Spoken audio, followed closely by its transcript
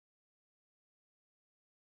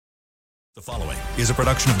The following is a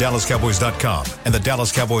production of DallasCowboys.com and the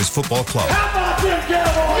Dallas Cowboys Football Club. How about them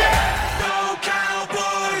Cowboys? Yeah! Go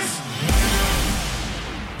Cowboys!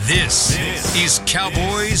 This is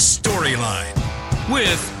Cowboys StoryLine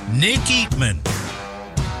with Nick Eatman.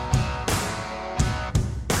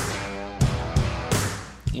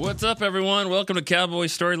 What's up, everyone? Welcome to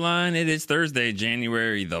Cowboys Storyline. It is Thursday,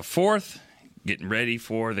 January the 4th. Getting ready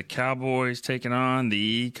for the Cowboys taking on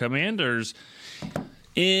the Commanders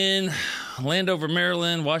in Landover,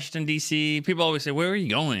 Maryland, Washington, D.C. People always say, where are you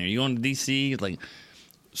going? Are you going to D.C.? Like,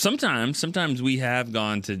 sometimes we have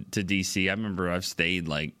gone to D.C. I remember I've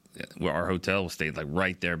stayed, our hotel stayed,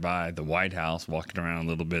 right there by the White House, walking around a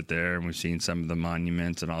little bit there, and we've seen some of the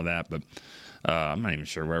monuments and all that, but I'm not even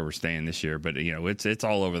sure where we're staying this year, but, it's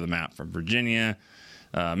all over the map from Virginia,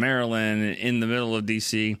 Maryland, in the middle of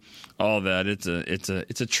D.C., all that. It's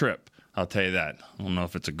a trip, I'll tell you that. I don't know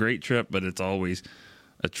if it's a great trip, but it's always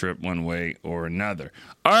a trip one way or another.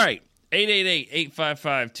 All right,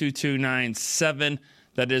 888-855-2297.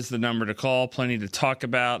 That is the number to call. Plenty to talk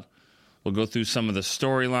about. We'll go through some of the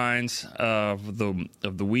storylines of the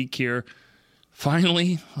week here.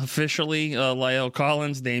 Finally, officially, La'el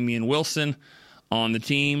Collins, Damian Wilson on the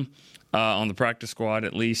team, on the practice squad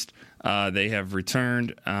at least. They have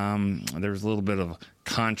returned. There was a little bit of a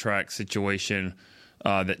contract situation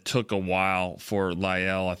that took a while for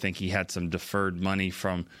La'el. I think he had some deferred money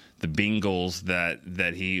from the Bengals that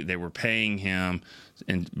they were paying him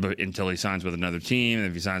until he signs with another team. And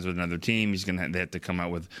if he signs with another team, they had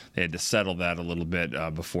to settle that a little bit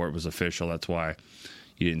before it was official. That's why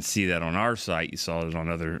you didn't see that on our site. You saw it on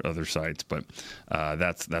other sites, but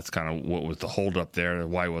that's kind of what was the holdup there.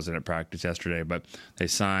 Why wasn't at practice yesterday? But they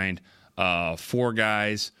signed 4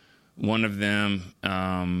 guys. One of them,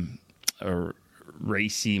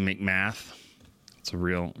 Racy McMath. It's a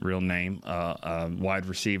real name. Wide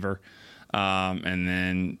receiver, and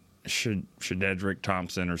then Shedrick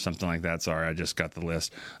Thompson or something like that. Sorry, I just got the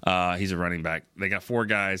list. He's a running back. They got 4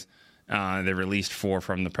 guys. They released 4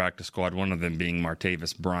 from the practice squad, one of them being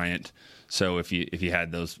Martavis Bryant. So if you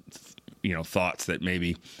had those, thoughts that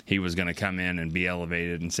maybe he was going to come in and be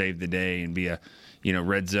elevated and save the day and be a,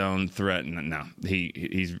 red zone threat, no,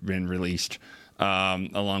 he's been released.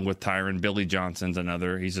 Along with Tyron. Billy Johnson's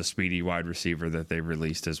another. He's a speedy wide receiver that they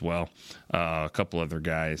released as well. A couple other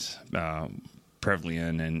guys,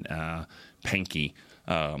 Prevlian and Pankey,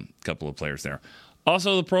 a couple of players there.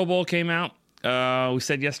 Also, the Pro Bowl came out. We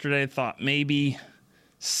said yesterday, thought maybe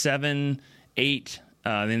 7, 8. They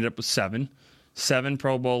ended up with 7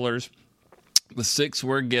 Pro Bowlers. The 6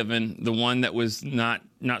 were given. The one that was not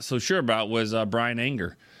so sure about was Brian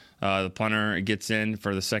Anger. The punter gets in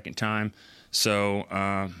for the second time. So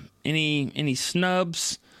any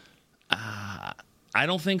snubs? I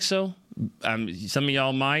don't think so. Some of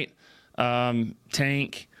y'all might.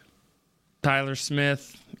 Tank, Tyler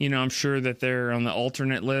Smith. I'm sure that they're on the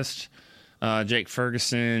alternate list. Jake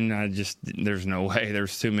Ferguson, there's no way.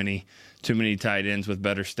 There's too many tight ends with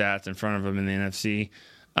better stats in front of them in the NFC.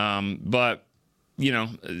 But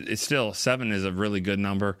it's still 7 is a really good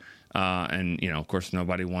number. And of course,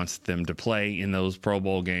 nobody wants them to play in those Pro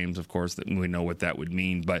Bowl games. Of course, we know what that would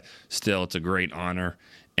mean, but still, it's a great honor.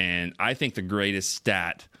 And I think the greatest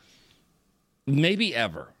stat, maybe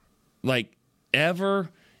ever,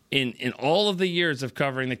 in all of the years of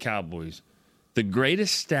covering the Cowboys, the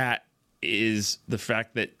greatest stat is the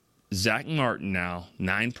fact that Zach Martin now,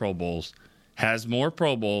 9 Pro Bowls, has more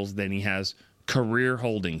Pro Bowls than he has career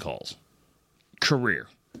holding calls. Career.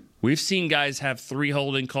 We've seen guys have 3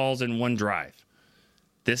 holding calls in one drive.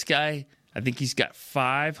 This guy, I think he's got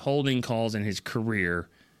 5 holding calls in his career,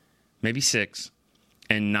 maybe 6,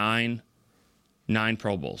 and 9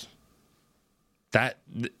 Pro Bowls.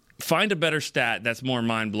 Find a better stat that's more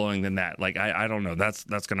mind-blowing than that. I don't know. That's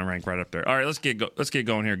going to rank right up there. All right, let's get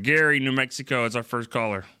going here. Gary, New Mexico, is our first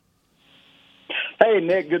caller. Hey,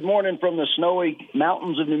 Nick. Good morning from the snowy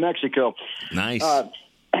mountains of New Mexico. Nice.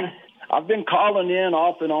 I've been calling in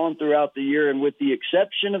off and on throughout the year, and with the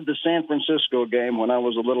exception of the San Francisco game when I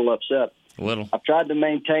was a little upset, I've tried to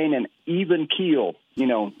maintain an even keel.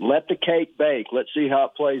 Let the cake bake. Let's see how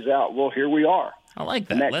it plays out. Well, here we are. I like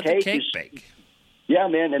that. Let the cake bake. Yeah,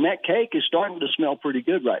 man, and that cake is starting to smell pretty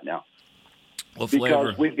good right now. What flavor?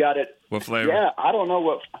 Because we've got it. What flavor? Yeah, I don't know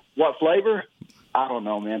what flavor. I don't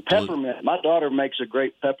know, man. Peppermint. My daughter makes a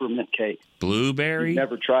great peppermint cake. Blueberry?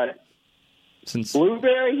 Never tried it.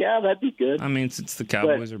 Blueberry? Yeah, that'd be good. I mean, since the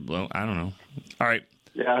Cowboys are blue, I don't know. All right.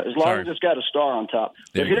 Yeah, as long as it's got a star on top.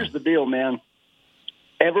 But here's the deal, man.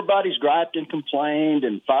 Everybody's griped and complained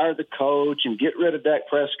and fired the coach and get rid of Dak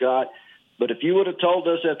Prescott. But if you would have told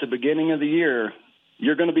us at the beginning of the year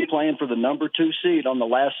you're going to be playing for the number 2 seed on the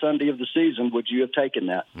last Sunday of the season. Would you have taken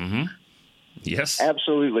that? Mm-hmm. Yes.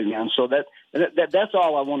 Absolutely, man. So that's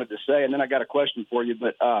all I wanted to say. And then I got a question for you,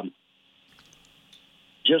 but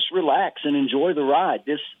just relax and enjoy the ride.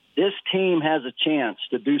 This team has a chance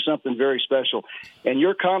to do something very special. And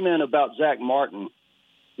your comment about Zach Martin,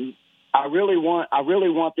 I really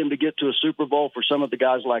want them to get to a Super Bowl for some of the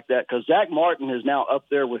guys like that, because Zach Martin is now up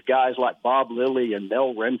there with guys like Bob Lilly and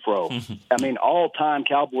Mel Renfro. I mean, all-time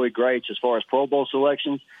Cowboy greats as far as Pro Bowl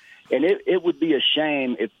selections. And it would be a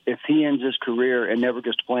shame if he ends his career and never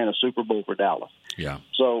gets to play in a Super Bowl for Dallas. Yeah.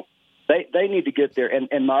 So they need to get there.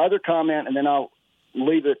 And my other comment, and then I'll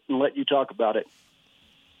leave it and let you talk about it.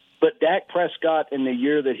 But Dak Prescott in the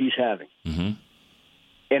year that he's having. Mm-hmm.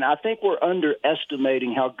 And I think we're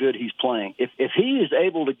underestimating how good he's playing. If he is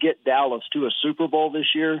able to get Dallas to a Super Bowl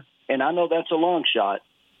this year, and I know that's a long shot,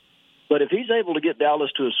 but if he's able to get Dallas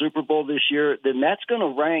to a Super Bowl this year, then that's going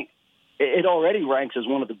to rank. It already ranks as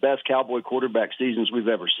one of the best Cowboy quarterback seasons we've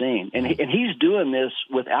ever seen. And he's doing this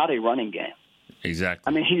without a running game. Exactly.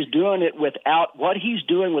 I mean, he's doing it without what he's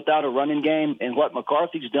doing without a running game, and what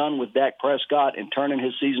McCarthy's done with Dak Prescott and turning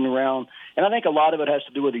his season around. And I think a lot of it has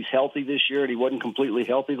to do with he's healthy this year, and he wasn't completely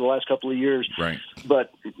healthy the last couple of years. Right.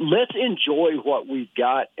 But let's enjoy what we've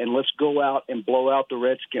got, and let's go out and blow out the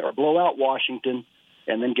Redskins or blow out Washington,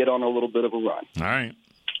 and then get on a little bit of a run. All right.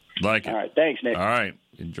 Like it. All right. Thanks, Nick. All right.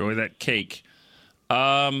 Enjoy that cake.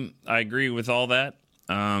 I agree with all that.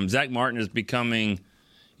 Zach Martin is becoming,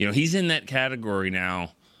 he's in that category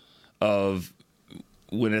now of,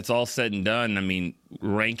 when it's all said and done, I mean,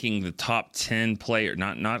 ranking the top 10 player,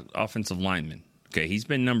 not offensive linemen. Okay, he's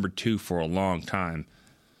been number 2 for a long time.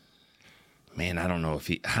 Man, I don't know if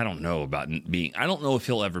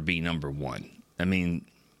he'll ever be number 1. I mean,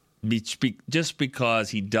 just because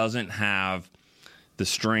he doesn't have the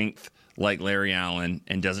strength like Larry Allen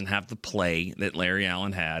and doesn't have the play that Larry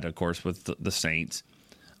Allen had, of course, with the Saints.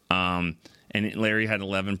 And Larry had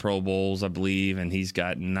 11 Pro Bowls, I believe, and he's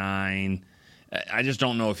got 9. I just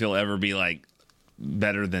don't know if he'll ever be like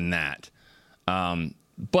better than that.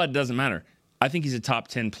 But it doesn't matter. I think he's a top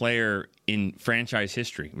 10 player in franchise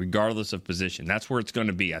history, regardless of position. That's where it's going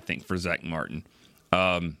to be, I think, for Zach Martin.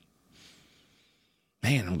 Man,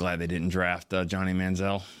 I'm glad they didn't draft Johnny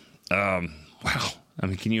Manziel. Wow. I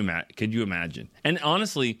mean, could you imagine? And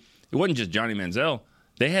honestly, it wasn't just Johnny Manziel.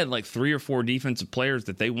 They had like 3 or 4 defensive players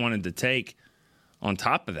that they wanted to take on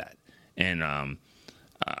top of that. And, one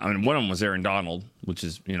of them was Aaron Donald, which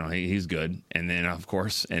is, he's good. And then, of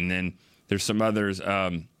course, and then there's some others.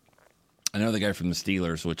 I know the guy from the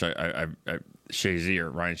Steelers, which Ryan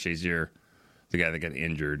Shazier, the guy that got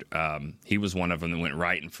injured. He was one of them that went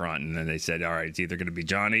right in front. And then they said, all right, it's either going to be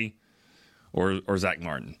Johnny or Zach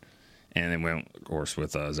Martin. And they went, of course,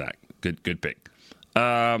 with Zach. Good pick.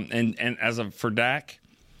 And for Dak,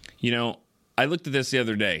 I looked at this the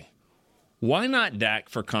other day. Why not Dak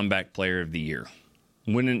for comeback player of the year?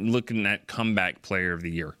 When looking at comeback player of the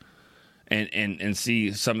year and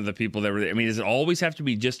see some of the people that were there. I mean, does it always have to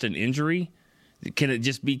be just an injury? Can it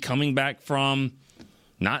just be coming back from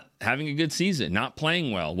not having a good season, not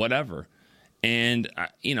playing well, whatever? And,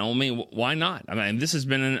 why not? I mean, this has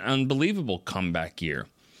been an unbelievable comeback year.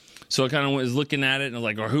 So I kind of was looking at it and I was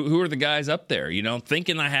like, well, who are the guys up there?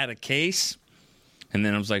 Thinking I had a case. And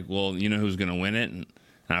then I was like, well, who's going to win it? And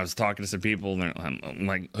I was talking to some people, and I'm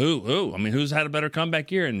like, who? I mean, who's had a better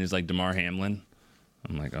comeback year? And he's like, Damar Hamlin.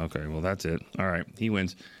 I'm like, okay, well, that's it. All right, he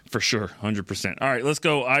wins for sure, 100%. All right, let's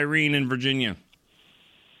go. Irene in Virginia.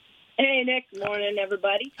 Hey, Nick. Morning,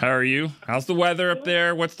 everybody. How are you? How's the weather up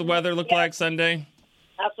there? What's the weather look like Sunday?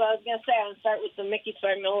 That's what I was going to say. I'm going to start with some Mickey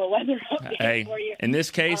Spagnola weather update for you. In this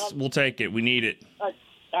case, we'll take it. We need it.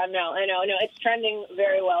 I know. It's trending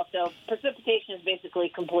very well. So precipitation is basically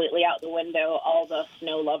completely out the window. All the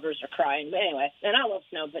snow lovers are crying. But anyway, and I love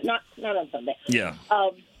snow, but not on Sunday. Yeah.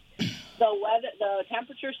 The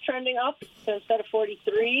temperature's trending up. So instead of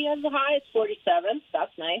 43 as the high, it's 47.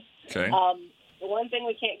 That's nice. Okay. The one thing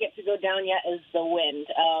we can't get to go down yet is the wind.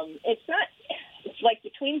 It's like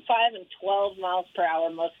between 5 and 12 miles per hour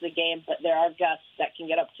most of the game, but there are gusts that can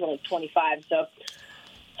get up to like 25. So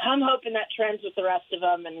I'm hoping that trends with the rest of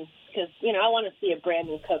them, and because I want to see a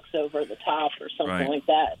Brandon Cooks over the top or something like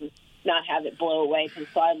that, and not have it blow away to the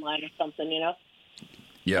sideline or something,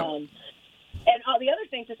 Yeah. And the other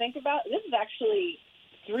thing to think about, this is actually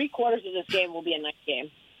 3/4 of this game will be a night game.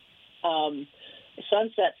 The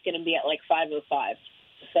sunset's going to be at like 5:05,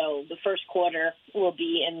 so the first quarter will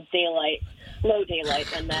be in daylight, low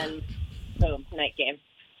daylight, and then boom, night game.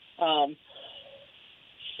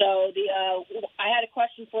 So I had a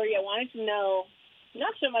question for you. I wanted to know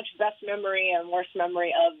not so much best memory and worst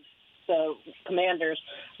memory of the Commanders,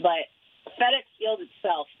 but FedEx Field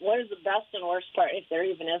itself. What is the best and worst part, if there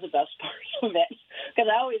even is a best part of it? Because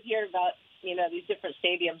I always hear about, these different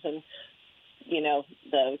stadiums and,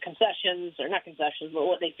 the concessions, or not concessions, but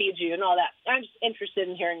what they feed you and all that. I'm just interested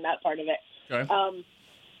in hearing that part of it. Okay.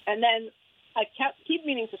 And then I keep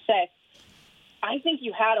meaning to say, I think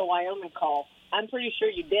you had a Wyoming call. I'm pretty sure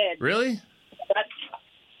you did. Really?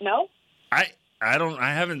 No? I don't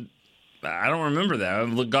remember that.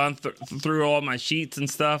 I've gone through all my sheets and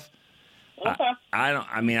stuff. Okay. I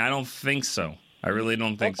don't think so. I really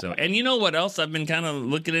don't think so. And you know what else I've been kind of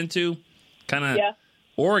looking into?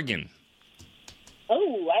 Oregon.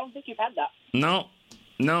 Oh, I don't think you've had that. No.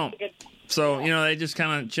 So, they just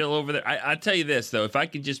kind of chill over there. I tell you this, though. If I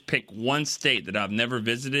could just pick one state that I've never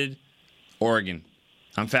visited, Oregon.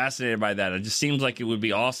 I'm fascinated by that. It just seems like it would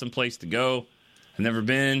be an awesome place to go. I've never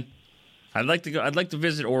been. I'd like to go. I'd like to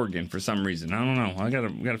visit Oregon for some reason. I don't know.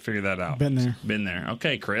 We gotta figure that out. Been there. Been there.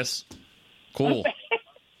 Okay, Chris. Cool.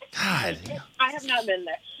 God. I have not been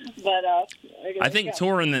there, but I think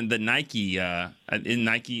touring the Nike in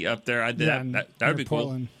Nike up there. I did that would be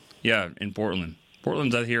Portland. Cool. Yeah, in Portland.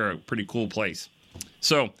 Portland's out here a pretty cool place.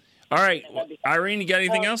 So, all right, Irene, you got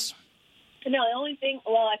anything else? No, the only thing.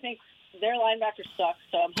 Well, I think their linebacker sucks,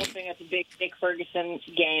 so I'm hoping it's a big Nick Ferguson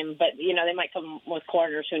game. But they might come with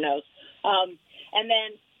corners. Who knows? And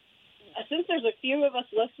then, since there's a few of us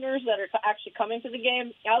listeners that are actually coming to the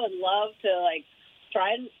game, I would love to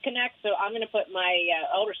try and connect. So I'm going to put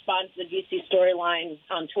I'll respond to the DC StoryLine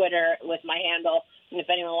on Twitter with my handle, and if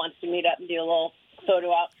anyone wants to meet up and do a little photo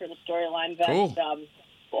op for the StoryLine event,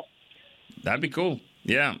 cool. That'd be cool.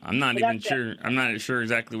 Yeah, I'm not even sure. I'm not sure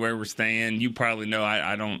exactly where we're staying. You probably know.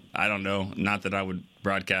 I don't know. Not that I would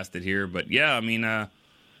broadcast it here, but yeah, I mean,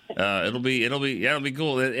 it'll be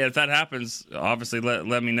cool. If that happens, obviously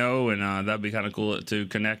let me know, and that'd be kind of cool to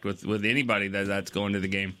connect with anybody that's going to the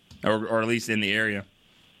game, or at least in the area.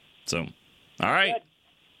 So, all right.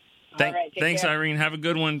 Thanks, care. Irene. Have a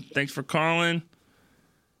good one. Thanks for calling.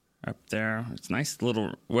 Up there, it's a nice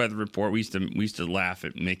little weather report. We used to laugh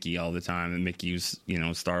at Mickey all the time, and Mickey used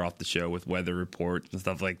start off the show with weather reports and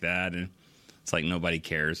stuff like that, and it's like nobody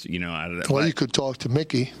cares, out of that. Well, you could talk to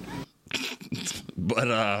Mickey,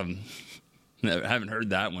 but I haven't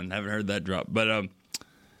heard that one. Haven't heard that drop. But all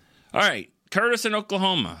right, Curtis in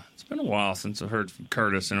Oklahoma. It's been a while since I've heard from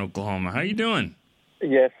Curtis in Oklahoma. How you doing?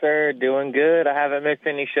 Yes, sir. Doing good. I haven't missed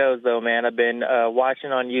any shows though, man. I've been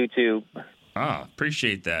watching on YouTube. Ah,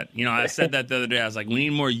 appreciate that. I said that the other day. I was like, we need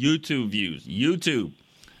more YouTube views. YouTube.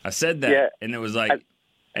 I said that, and it was like,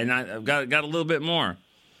 I've got a little bit more.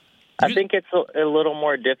 I think it's a little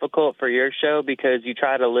more difficult for your show because you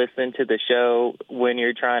try to listen to the show when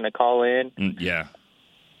you're trying to call in. Yeah,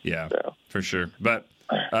 so. For sure. But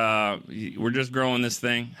we're just growing this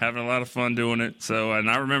thing, having a lot of fun doing it. So,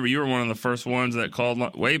 and I remember you were one of the first ones that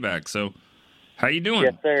called way back. So, how you doing?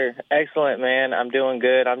 Yes, sir. Excellent, man. I'm doing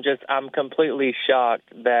good. I'm completely shocked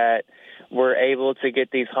that we're able to get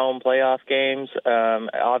these home playoff games.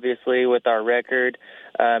 Obviously, with our record,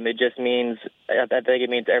 it just means, I think it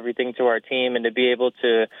means everything to our team, and to be able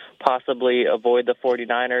to possibly avoid the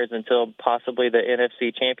 49ers until possibly the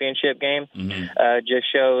NFC Championship game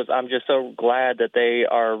just shows. I'm just so glad that they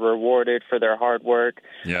are rewarded for their hard work.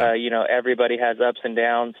 Yeah. Everybody has ups and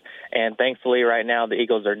downs, and thankfully right now the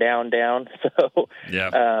Eagles are down. So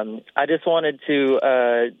I just wanted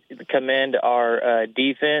to commend our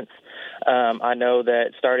defense. I know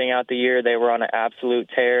that starting out the year, they were on an absolute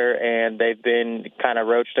tear, and they've been kind of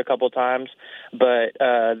roached a couple times. But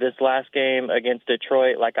this last game against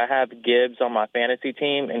Detroit, I have Gibbs on my fantasy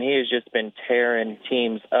team, and he has just been tearing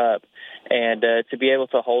teams up. And to be able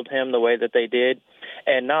to hold him the way that they did,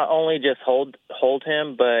 and not only just hold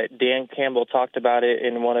him, but Dan Campbell talked about it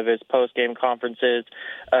in one of his post-game conferences,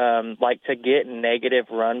 to get negative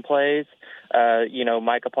run plays.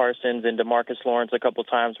 Micah Parsons and DeMarcus Lawrence a couple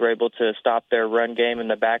times were able to stop their run game in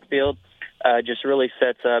the backfield. Just really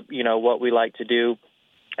sets up, what we like to do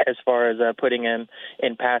as far as putting him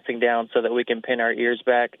in passing down so that we can pin our ears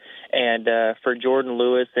back. And for Jordan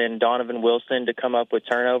Lewis and Donovan Wilson to come up with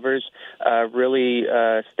turnovers, really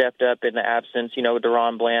stepped up in the absence.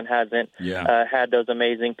 Deron Bland hasn't had those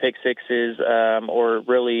amazing pick sixes or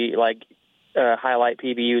really highlight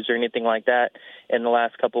PBUs or anything like that in the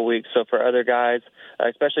last couple of weeks. So for other guys,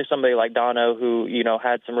 especially somebody like Dono, who,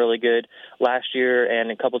 had some really good last year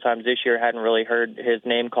and a couple times this year, hadn't really heard his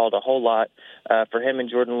name called a whole lot. For him and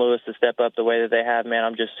Jordan Lewis to step up the way that they have, man,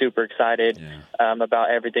 I'm just super excited about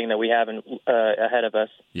everything that we have ahead of us.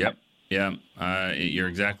 Yep. Yeah, you're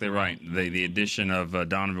exactly right. The addition of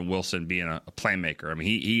Donovan Wilson being a playmaker. I mean,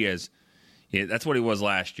 he is. Yeah, that's what he was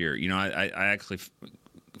last year. You know, I actually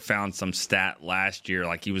found some stat last year,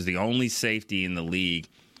 like he was the only safety in the league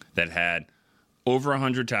that had over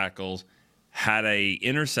 100 tackles, had a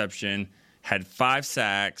interception, had 5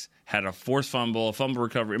 sacks, had a forced fumble, a fumble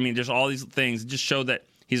recovery. I mean, just all these things just show that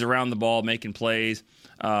he's around the ball making plays.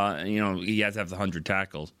 You know, he has to have the 100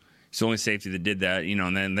 tackles. He's the only safety that did that. You know,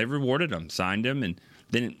 and then they rewarded him, signed him, and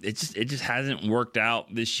then it just hasn't worked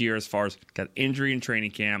out this year as far as got injury in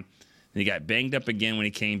training camp. And he got banged up again when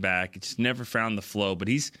he came back. It just never found the flow. But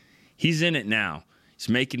he's in it now. He's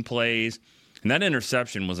making plays. And that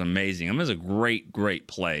interception was amazing. I mean, it was a great, great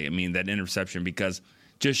play. I mean, that interception, because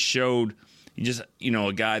just showed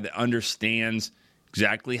a guy that understands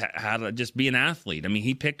exactly how to just be an athlete. I mean,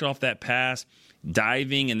 he picked off that pass,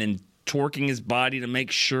 diving and then torquing his body to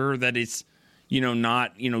make sure that it's,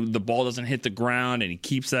 not, the ball doesn't hit the ground, and he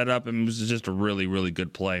keeps that up. I mean, it was just a really, really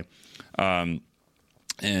good play.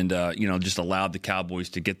 Just allowed the Cowboys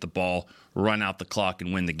to get the ball, run out the clock,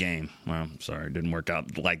 and win the game. Well, sorry, it didn't work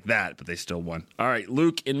out like that, but they still won. All right,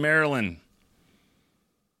 Luke in Maryland.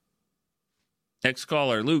 Next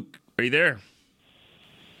caller, Luke, are you there?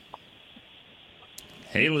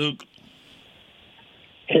 Hey, Luke.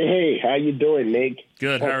 Hey, how you doing, Nick?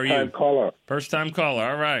 Good, how are you? First-time caller. First-time caller,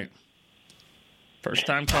 all right.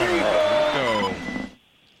 First-time caller, let's go.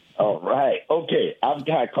 All right. Okay, I've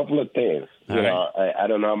got a couple of things. I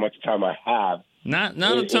don't know how much time I have. Not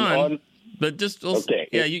a ton, but just okay.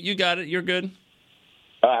 Yeah, you got it. You're good.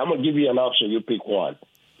 I'm gonna give you an option. You pick one.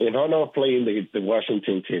 In honor of playing the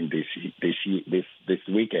Washington team this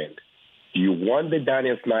weekend, do you want the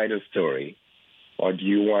Daniel Snyder story, or do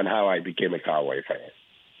you want how I became a Cowboy fan?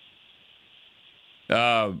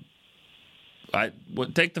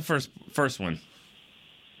 Take the first one.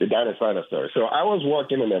 The Daniel Snyder story. So I was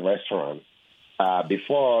working in a restaurant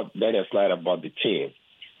before Daniel Snyder bought the team.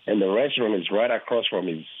 And the restaurant is right across from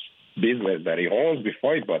his business that he owns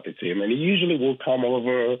before he bought the team. And he usually will come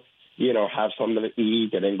over, have something to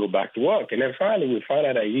eat and then go back to work. And then finally we found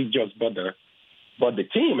out that he just bought the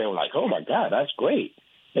team. And we're like, oh, my God, that's great.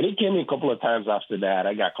 And he came in a couple of times after that.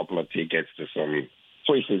 I got a couple of tickets to some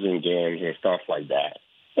preseason games and stuff like that.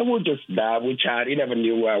 And we chatted. He never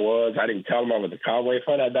knew who I was. I didn't tell him I was a Cowboy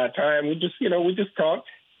fan at that time. We just talked.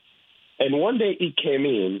 And one day he came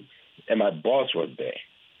in, and my boss was there.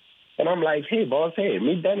 And I'm like, hey, boss,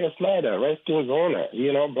 meet Daniel Snyder, Redskins owner,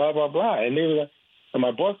 blah, blah, blah. And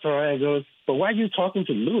my boss turned around and goes, but why are you talking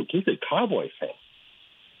to Luke? He's a Cowboy fan.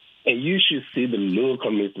 And you should see the look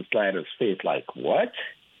on Mr. Snyder's face, like, what?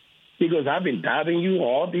 He goes, I've been doubting you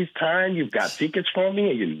all this time. You've got tickets for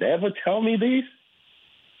me, and you never tell me this?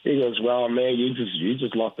 He goes, well, man, you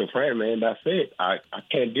just lost a friend, man. That's it. I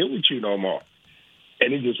can't deal with you no more.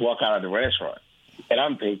 And he just walked out of the restaurant. And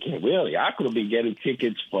I'm thinking, really, I could have been getting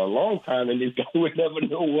tickets for a long time, and this guy would never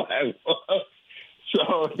know who I was.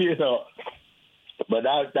 So, but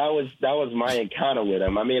that was my encounter with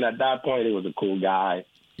him. I mean, at that point, he was a cool guy.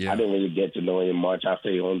 Yeah. I didn't really get to know him much after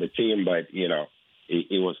he owned the team, but,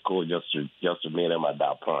 it was cool just to meet him at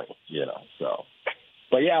that point, so.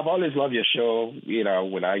 But, yeah, I've always loved your show,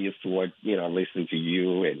 when I used to watch, listen to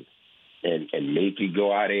you and Mickey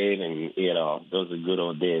go at it, and, those are good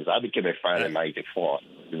old days. I became a fan in 94.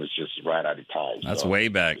 It was just right at the time. That's way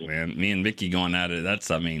back, man. Me and Mickey going at it,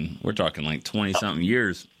 we're talking like 20-something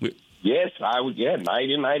years. Yes,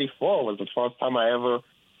 1994 was the first time I ever,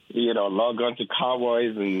 logged on to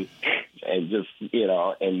Cowboys and just,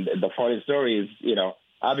 and the funny story is,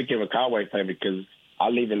 I became a Cowboy fan because I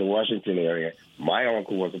live in the Washington area. My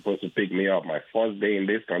uncle was supposed to pick me up my first day in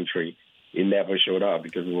this country. He never showed up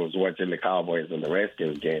because he was watching the Cowboys and the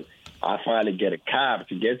Redskins game. I finally get a cab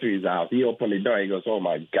to get to his house. He opened the door. He goes, oh,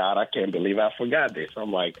 my God, I can't believe I forgot this.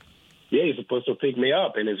 I'm like, yeah, he's supposed to pick me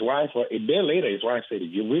up. And his wife, a day later, his wife said,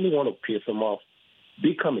 if you really want to piss him off,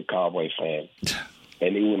 become a Cowboy fan.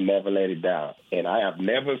 And he will never let it down. And I have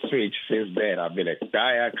never switched since then. I've been a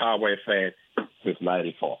diehard Cowboy fan since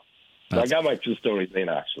 94. So I got my 2 stories in,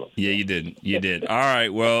 actually. Yeah, you did. You did. All right.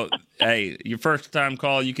 Well, hey, your first time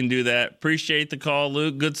call, you can do that. Appreciate the call,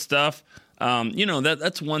 Luke. Good stuff.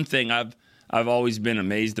 That's one thing I've always been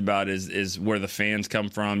amazed about is where the fans come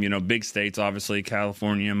from. Big states, obviously,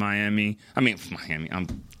 California, Miami.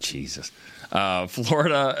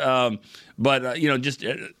 Florida.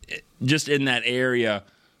 Just in that area,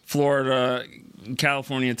 Florida,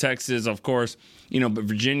 California, Texas, of course. But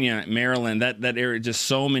Virginia, Maryland, that area, just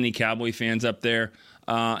so many Cowboy fans up there.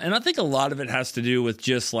 And I think a lot of it has to do with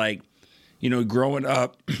just like, growing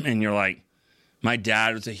up and you're like, my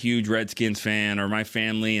dad was a huge Redskins fan, or my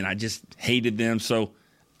family, and I just hated them. So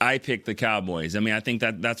I picked the Cowboys. I mean, I think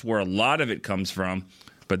that's where a lot of it comes from.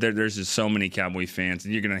 But there's just so many Cowboy fans,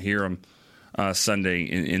 and you're going to hear them Sunday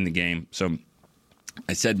in the game. So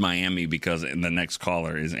I said Miami because the next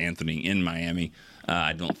caller is Anthony in Miami.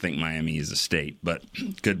 I don't think Miami is a state, but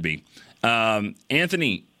could be.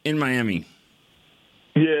 Anthony in Miami.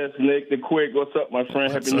 Yes, Nick, the quick. What's up, my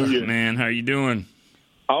friend? Happy New Year. Man, how you doing?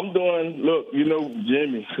 I'm doing, look,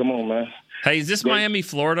 Jimmy. Come on, man. Hey, is this Miami,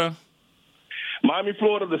 Florida? Miami,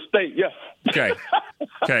 Florida, the state, yeah.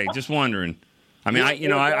 Okay, just wondering. I mean, where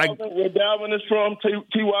Dalvin is from,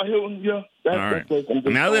 T.Y. Hilton, yeah. All right.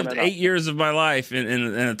 I lived 8 years of my life in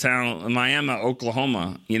a town, Miami,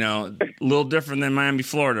 Oklahoma. A little different than Miami,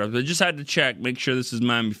 Florida. But just had to check, make sure this is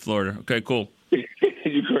Miami, Florida. Okay, cool.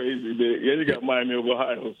 You crazy, dude. Yeah, you got Miami of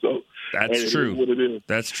Ohio, so that's true. What it is.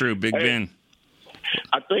 That's true. Big Ben.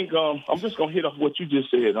 I think I'm just gonna hit off what you just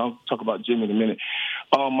said. I'll talk about Jimmy in a minute.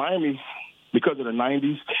 Miami, because of the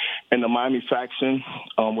 '90s and the Miami faction,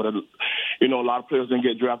 with a lot of players didn't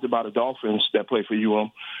get drafted by the Dolphins that play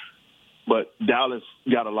for but Dallas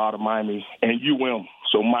got a lot of Miami and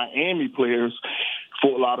So Miami players,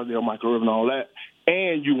 Fort Lauderdale, Michael Irvin, all that,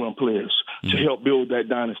 and players to help build that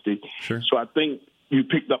dynasty. Sure. So I think you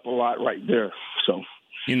picked up a lot right there. So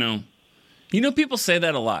people say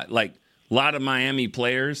that a lot, like a lot of Miami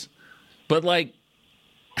players, but like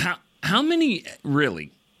how many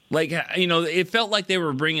really? Like, it felt like they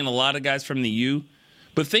were bringing a lot of guys from the U,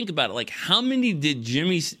 but think about it. Like, how many did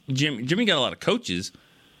Jimmy got a lot of coaches,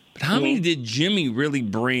 but how many did Jimmy really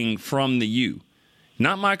bring from the U?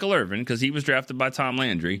 Not Michael Irvin, because he was drafted by Tom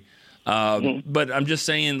Landry. But I'm just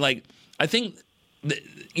saying, like, I think,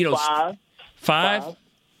 five?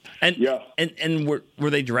 And were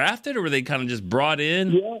they drafted, or were they kind of just brought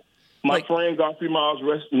in? Yeah. My friend Godfrey Miles,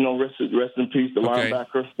 rest in peace, the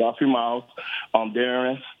linebacker. Godfrey Miles,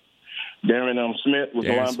 Darren Smith was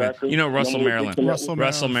the linebacker.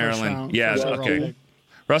 Russell Maryland. Yeah, okay.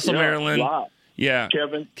 Russell Maryland. Yeah.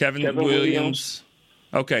 Kevin Williams.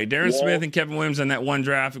 Okay, Darren Smith and Kevin Williams in that one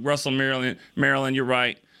draft. Russell Maryland, you're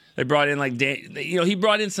right. They brought in he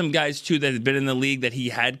brought in some guys too that had been in the league that he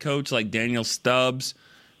had coached, like Daniel Stubbs,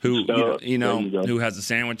 who has a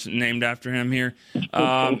sandwich named after him here.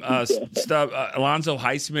 Alonzo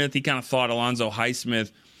Highsmith. He kind of thought Alonzo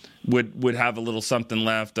Highsmith would have a little something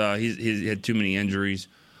left. He had too many injuries.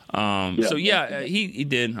 He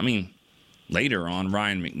did. I mean, later on,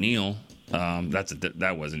 Ryan McNeil.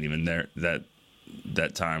 That wasn't even there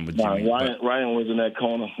that time with Jimmy. Ryan was in that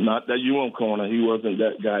corner, not that corner. He wasn't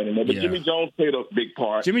that guy anymore. But Jimmy Jones played a big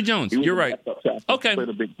part. Jimmy Jones, you're right. Okay, played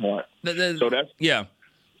a big part. So that's A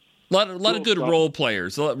lot of good role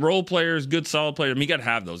players, good solid players. I mean, you got to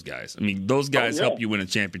have those guys. I mean, those guys help you win a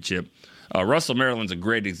championship. Russell Maryland's a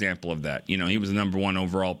great example of that. He was the number 1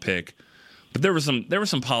 overall pick, but there was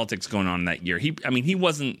some politics going on that year. He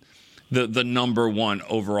wasn't the number 1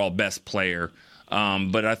 overall best player.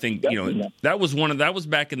 But I think that was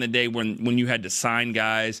back in the day when you had to sign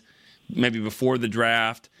guys maybe before the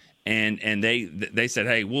draft, and they said,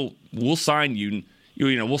 hey, we'll sign you.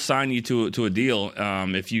 We'll sign you to a deal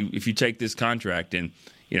if you take this contract, and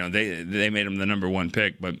they made him the number 1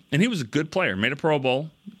 pick. And he was a good player, made a Pro Bowl,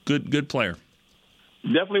 good player.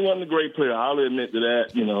 Definitely wasn't a great player. I'll admit to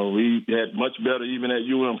that. We had much better even at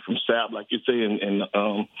from Sapp, like you say,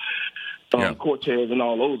 and Cortez and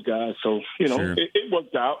all those guys. So sure. it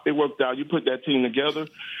worked out. It worked out. You put that team together,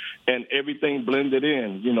 and everything blended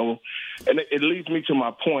in. And it leads me to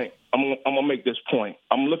my point. I'm gonna make this point.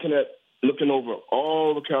 I'm looking over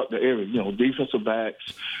all the areas, defensive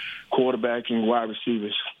backs, quarterback, and wide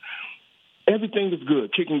receivers. Everything is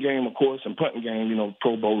good. Kicking game, of course, and punting game,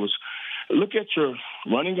 Pro Bowlers. Look at your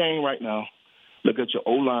running game right now. Look at your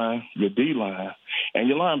O-line, your D-line, and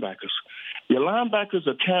your linebackers. Your linebackers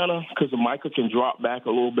are kind of, because Micah can drop back a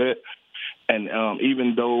little bit, and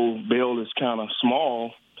even though Bell is kind of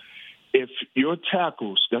small, if your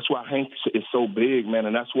tackles, that's why Hank is so big, man,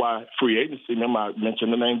 and that's why free agency, remember I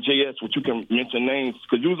mentioned the name JS, which you can mention names,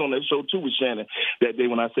 because you was on that show too with Shannon that day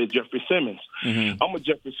when I said Jeffrey Simmons. Mm-hmm. I'm a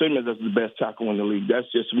Jeffrey Simmons as the best tackle in the league. That's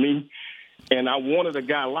just me. And I wanted a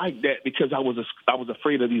guy like that because I was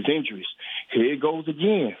afraid of these injuries. Here it goes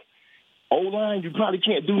again. O-line, you probably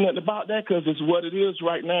can't do nothing about that because it's what it is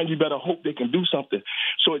right now, and you better hope they can do something.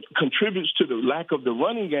 So it contributes to the lack of the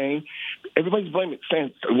running game. Everybody's blaming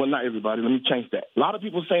well, not everybody. Let me change that. A lot of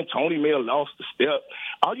people are saying Tony may have lost the step.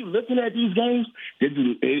 Are you looking at these games? Did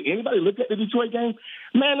anybody look at the Detroit game?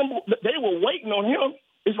 Man, they were waiting on him.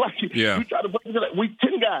 It's like we try to break it up. We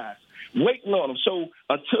 10 guys waiting on him. So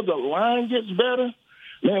until the line gets better,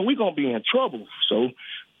 man, we're going to be in trouble. So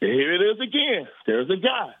here it is again. There's a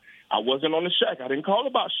guy. I wasn't on the Shaq. I didn't call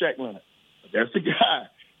about Shaq Leonard. But there's the guy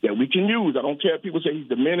that we can use. I don't care if people say he's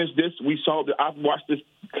diminished this. I've watched this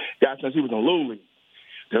guy since he was in Little League.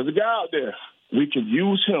 There's a guy out there. We can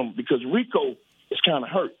use him because Rico is kind of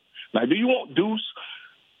hurt. Now, do you want Deuce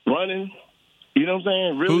running? You know what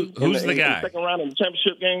I'm saying? Really? Who's the guy? In the second round of the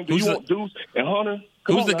championship game? Do you want Deuce and Hunter?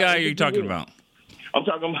 Who's the guy you're talking about? I'm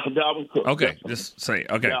talking about Dalvin Cook. Okay, yes, just say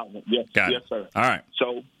okay. Dalvin. Yes, got yes, it. sir. All right.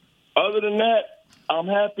 So, other than that, I'm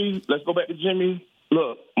happy. Let's go back to Jimmy.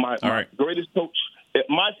 Look, my greatest coach,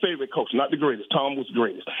 my favorite coach, not the greatest. Tom was the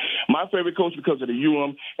greatest. My favorite coach because of the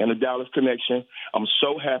UM and the Dallas connection. I'm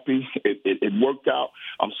so happy it worked out.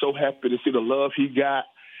 I'm so happy to see the love he got.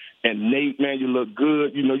 And Nate, man, you look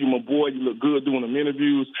good. You know, you're my boy. You look good doing them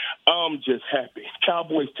interviews. I'm just happy.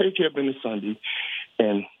 Cowboys, take care of business Sunday,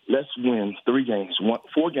 and let's win 4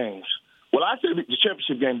 games. Well, I said the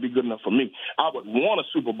championship game would be good enough for me. I would want a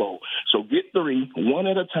Super Bowl. So get 3, one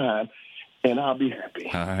at a time, and I'll be happy.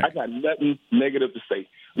 Right. I got nothing negative to say.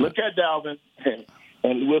 Look at Dalvin,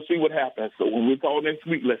 and we'll see what happens. So when we call next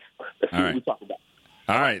week, let's see what we talk about.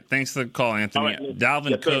 All right. Thanks for the call, Anthony. Right,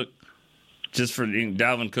 Dalvin Cook, just for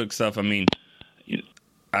Dalvin Cook stuff, I mean,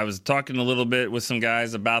 I was talking a little bit with some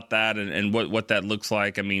guys about that and what that looks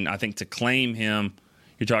like. I mean, I think to claim him,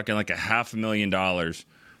 you're talking like $500,000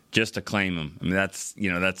 just to claim him. I mean,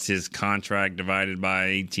 that's his contract divided by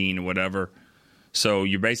 18 or whatever. So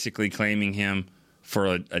you're basically claiming him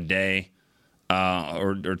for a day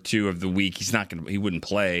or 2 of the week. He wouldn't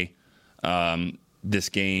play this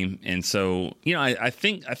game, and so I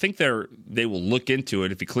think they will look into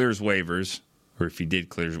it if he clears waivers, or if he did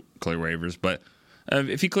clear waivers. But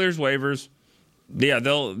if he clears waivers, yeah,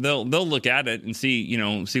 they'll look at it and see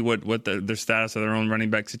what their status of their own running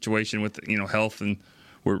back situation with health and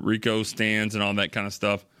where Rico stands and all that kind of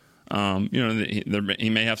stuff. He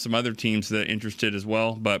may have some other teams that are interested as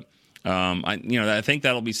well, but I think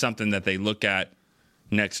that'll be something that they look at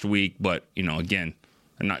next week. But again,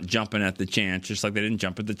 they're not jumping at the chance, just like they didn't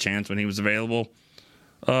jump at the chance when he was available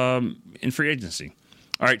in free agency.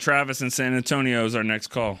 All right, Travis in San Antonio is our next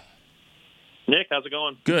call. Nick, how's it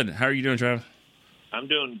going? Good. How are you doing, Travis? I'm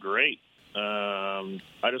doing great.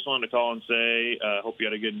 I just wanted to call and say, hope you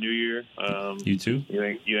had a good New Year. You too.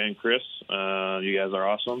 You and Chris, you guys are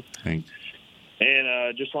awesome. Thanks.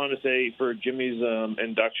 And just wanted to say for Jimmy's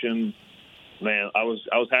induction, man, I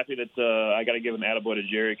was happy that I got to give an attaboy to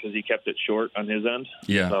Jerry because he kept it short on his end.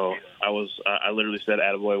 Yeah. So I literally said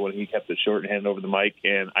attaboy when he kept it short and handed over the mic,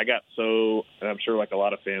 and I got so, and I'm sure like a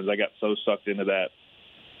lot of fans, I got so sucked into that.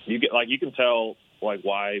 You can tell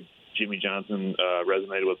why Jimmy Johnson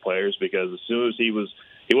resonated with players, because as soon as he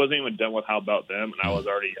wasn't even done with how about them, and I was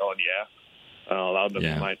already yelling loud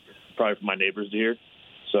enough probably for my neighbors to hear.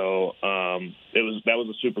 So that was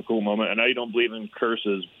a super cool moment. I know you don't believe in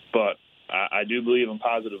curses, but I do believe in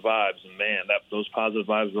positive vibes, and man, those positive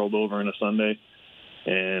vibes rolled over into Sunday,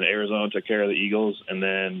 and Arizona took care of the Eagles, and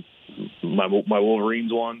then my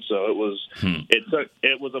Wolverines won. So it was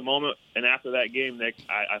it was a moment. And after that game, Nick,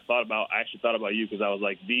 I actually thought about you, because I was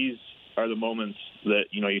like, these are the moments that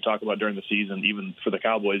you talk about during the season, even for the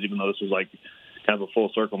Cowboys. Even though this was like kind of a full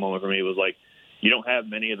circle moment for me, it was like you don't have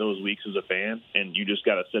many of those weeks as a fan, and you just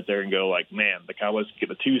got to sit there and go like, man, the Cowboys get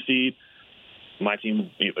the 2 seed. My team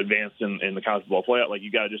advanced in the college football playoff. Like, you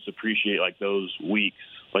got to just appreciate like those weeks,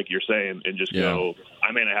 like you're saying, and just go,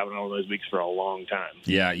 I may not have one of those weeks for a long time.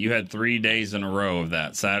 Yeah, you had 3 days in a row of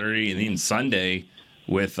that, Saturday and then Sunday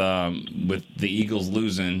with the Eagles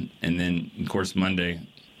losing, and then of course Monday.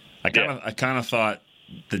 I kind of thought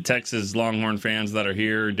the Texas Longhorn fans that are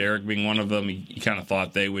here, Derek being one of them, you kind of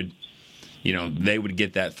thought they would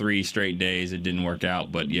get that 3 straight days. It didn't work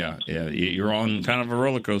out, but yeah, you're on kind of a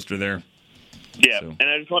roller coaster there. Yeah, so. And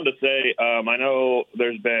I just wanted to say, I know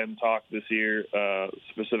there's been talk this year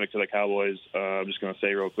specific to the Cowboys. I'm just going to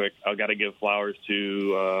say real quick, I've got to give flowers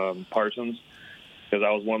to Parsons, because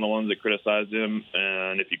I was one of the ones that criticized him.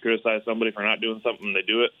 And if you criticize somebody for not doing something, they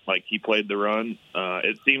do it. Like, he played the run.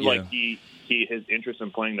 It seemed like his interest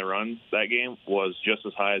in playing the run that game was just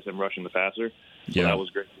as high as him rushing the passer. So that was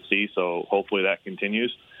great to see. So hopefully that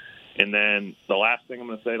continues. And then the last thing I'm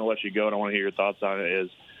going to say, and I'll let you go, and I want to hear your thoughts on it, is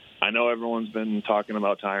I know everyone's been talking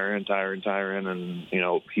about Tyron,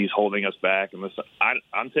 and he's holding us back. And this,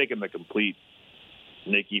 I'm taking the complete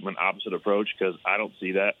Nick Eatman opposite approach, because I don't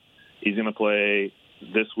see that. He's going to play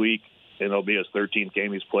this week, and it'll be his 13th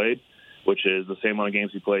game he's played, which is the same amount of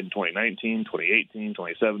games he played in 2019, 2018,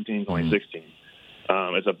 2017, 2016.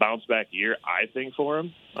 It's a bounce back year, I think, for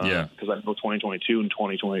him. Because I know 2022 and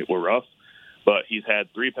 2020 were rough. but he's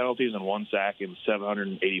had 3 penalties and 1 sack in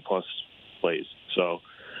 780-plus plays. So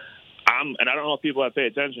and I don't know if people have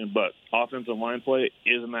paid attention, but offensive line play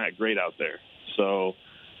isn't that great out there. So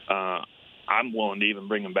I'm willing to even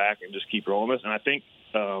bring him back and just keep rolling this. And I think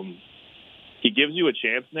he gives you a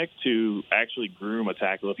chance, Nick, to actually groom a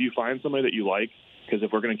tackle. If you find somebody that you like, because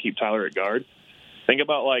if we're going to keep Tyler at guard, think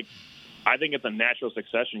about, I think it's a natural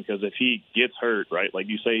succession, because if he gets hurt, right, like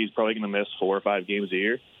you say, he's probably going to miss 4 or 5 games a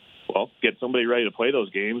year. Well, get somebody ready to play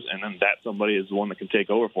those games, and then that somebody is the one that can take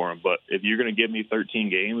over for him. But if you're going to give me 13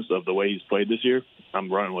 games of the way he's played this year,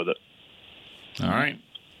 I'm running with it. All right.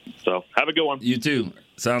 So have a good one. You too.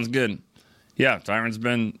 Sounds good. Yeah, Tyron's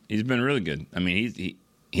been really good. I mean,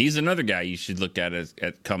 he's another guy you should look at as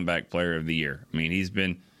comeback player of the year. I mean, he's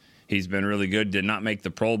been really good. Did not make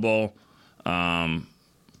the Pro Bowl. I'm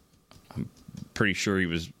pretty sure he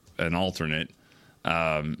was an alternate.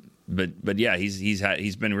 But yeah,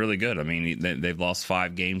 he's been really good. I mean, they've lost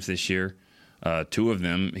 5 games this year. 2 of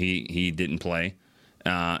them he didn't play,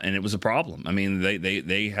 and it was a problem. I mean,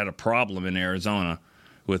 they had a problem in Arizona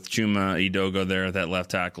with Chuma Edoga there at that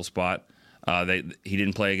left tackle spot. He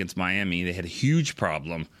didn't play against Miami. They had a huge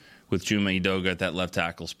problem with Chuma Edoga at that left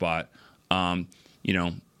tackle spot. And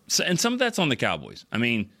some of that's on the Cowboys. I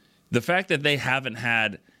mean, the fact that they haven't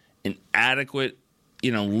had an adequate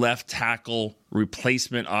left tackle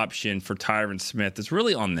replacement option for Tyron Smith, it's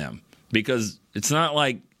really on them, because it's not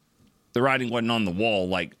like the writing wasn't on the wall.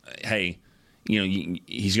 Like, hey,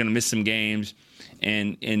 he's going to miss some games,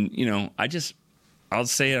 and I'll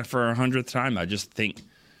say it for 100th time. I just think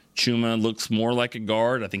Chuma looks more like a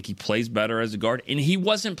guard. I think he plays better as a guard, and he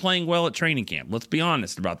wasn't playing well at training camp. Let's be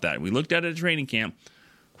honest about that. We looked at it at training camp.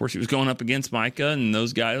 Of course, he was going up against Micah, and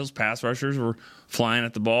those guys, those pass rushers, were flying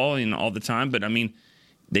at the ball all the time. But I mean,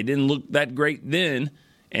 they didn't look that great then,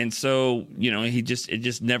 and so it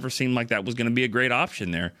just never seemed like that was going to be a great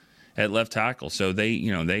option there at left tackle. So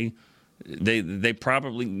they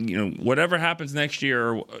probably whatever happens next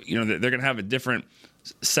year, they're going to have a different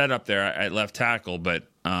setup there at left tackle. But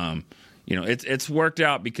it's worked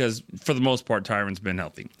out because for the most part, Tyron's been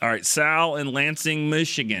healthy. All right, Sal in Lansing,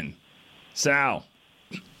 Michigan. Sal.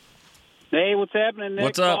 Hey, what's happening, Nick?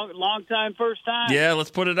 What's up? Long time, first time. Yeah,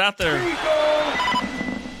 let's put it out there.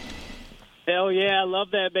 Hell yeah, I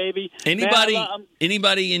love that, baby.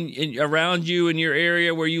 Anybody in around you in your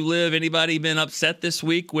area where you live? Anybody been upset this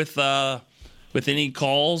week with any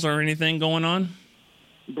calls or anything going on?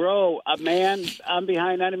 Bro, man, I'm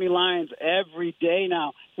behind enemy lines every day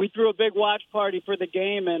now. We threw a big watch party for the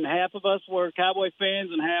game, and half of us were Cowboy fans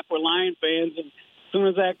and half were Lion fans. And as soon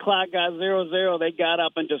as that clock got 0-0, they got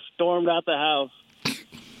up and just stormed out the house.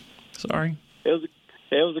 Sorry.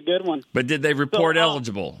 It was a good one. But did they report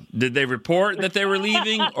eligible? Did they report that they were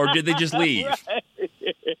leaving, or did they just leave?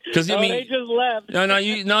 Because they just left. No,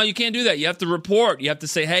 you can't do that. You have to report. You have to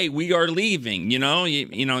say, "Hey, we are leaving."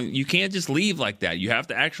 You can't just leave like that. You have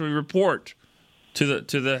to actually report to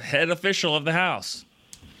the head official of the house.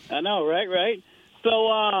 I know, right?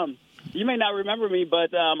 So, you may not remember me,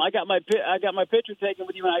 but I got my picture taken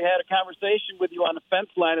with you, and I had a conversation with you on the fence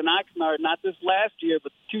line in Oxnard. Not this last year,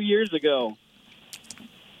 but 2 years ago.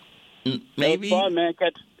 Maybe. That was fun, man.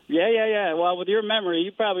 Yeah. Well, with your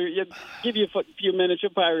memory, give you a few minutes,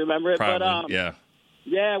 you'll probably remember it. Probably, but yeah.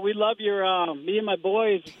 Yeah, we love your. Me and my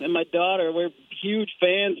boys and my daughter, we're huge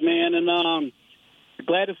fans, man, and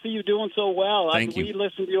glad to see you doing so well. Thank you. We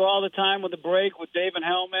listen to you all the time with the break with David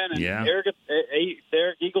Hellman and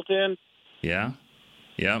Eric Eagleton. Yeah.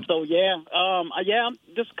 So I'm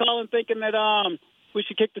just calling thinking that we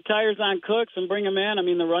should kick the tires on Cooks and bring him in. I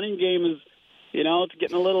mean, the running game is. It's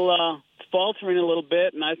getting a little faltering a little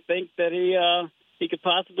bit, and I think that he could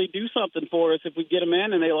possibly do something for us if we get him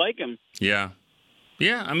in and they like him. Yeah.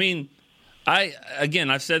 I mean,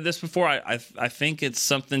 I've said this before. I think it's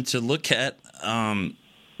something to look at,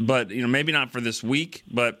 but maybe not for this week.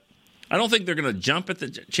 But I don't think they're going to jump at the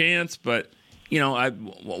chance. But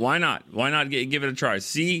why not? Why not give it a try?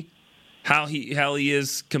 See how he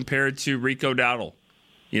is compared to Rico Dowdle,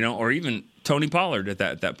 or even Tony Pollard at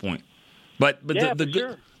that point. But yeah,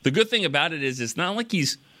 the good thing about it is it's not like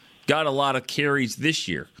he's got a lot of carries this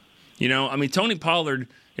year. I mean, Tony Pollard,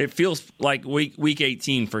 it feels like week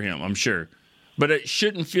 18 for him, I'm sure. But it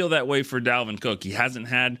shouldn't feel that way for Dalvin Cook. He hasn't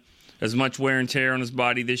had as much wear and tear on his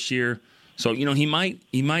body this year. So, he might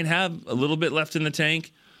have a little bit left in the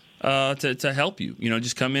tank to help you.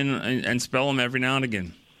 Just come in and spell him every now and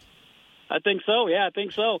again. I think so. Yeah, I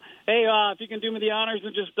think so. Hey, if you can do me the honors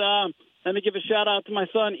and just let me give a shout-out to my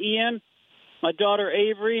son, Ian, my daughter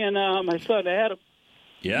Avery, and my son Adam.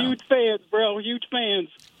 Yeah. Huge fans, bro. Huge fans.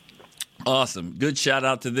 Awesome. Good shout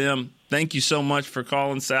out to them. Thank you so much for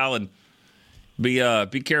calling, Sal, and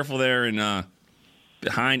be careful there and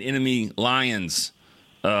behind enemy lions,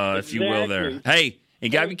 if you will there. Hey, you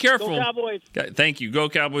got to be careful. Go Cowboys. Thank you. Go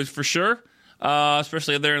Cowboys for sure,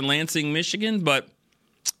 especially there in Lansing, Michigan. But,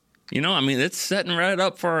 it's setting right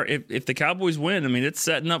up for if the Cowboys win, it's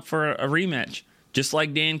setting up for a rematch. Just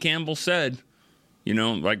like Dan Campbell said,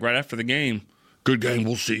 like right after the game, good game,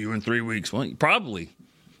 we'll see you in 3 weeks. Well, probably.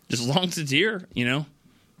 Just as long as it's here,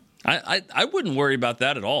 I wouldn't worry about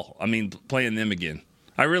that at all. Playing them again.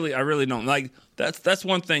 I really don't. Like, that's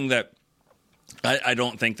one thing that I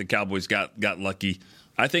don't think the Cowboys got lucky.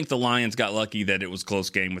 I think the Lions got lucky that it was a close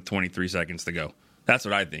game with 23 seconds to go. That's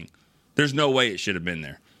what I think. There's no way it should have been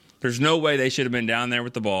there. There's no way they should have been down there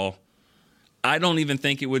with the ball. I don't even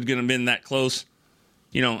think it would have been that close.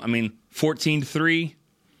 14-3.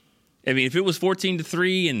 If it was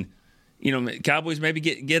 14-3 and Cowboys maybe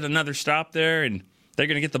get another stop there, and they're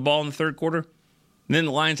going to get the ball in the third quarter. And then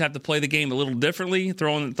the Lions have to play the game a little differently,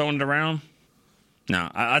 throwing it around.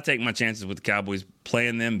 No, I take my chances with the Cowboys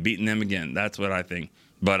playing them, beating them again. That's what I think.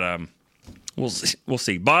 But we'll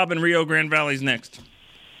see. Bob in Rio Grande Valley's next.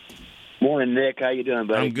 Morning, Nick. How you doing,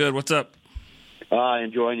 buddy? I'm good. What's up?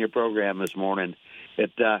 Enjoying your program this morning.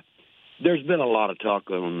 There's been a lot of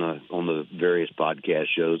talk on the various podcast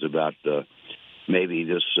shows about maybe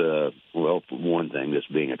this, for one thing, this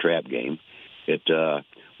being a trap game.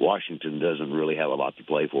 Washington doesn't really have a lot to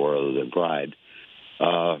play for other than pride.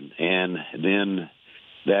 And then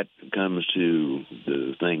that comes to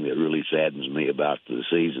the thing that really saddens me about the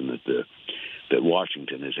season that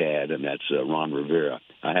Washington has had, and that's Ron Rivera.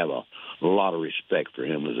 I have a lot of respect for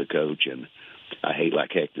him as a coach, and I hate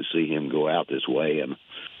like heck to see him go out this way. And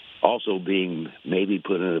also being maybe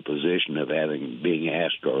put in a position of being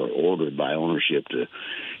asked or ordered by ownership to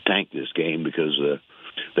tank this game because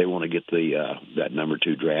they want to get that number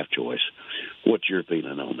 2 draft choice. What's your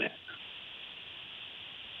feeling on that?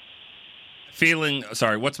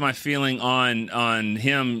 What's my feeling on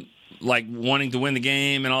him like wanting to win the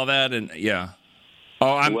game and all that? And yeah.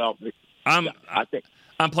 Oh, I'm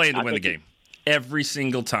playing to win the game every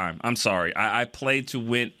single time. I'm sorry. I play to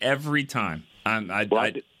win every time. I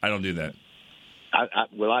don't do that.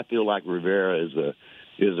 I feel like Rivera is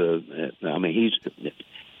he's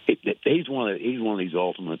one of these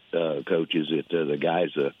ultimate coaches that the guy's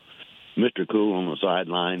Mr. Cool on the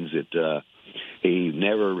sidelines. That he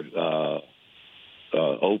never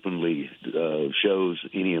openly shows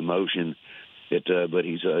any emotion. But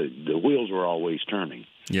he's the wheels are always turning.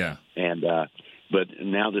 Yeah. And but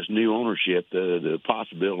now this new ownership, the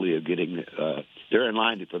possibility of getting they're in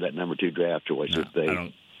line for that number 2 draft choice if they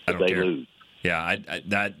lose. Yeah,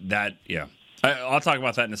 yeah. I'll talk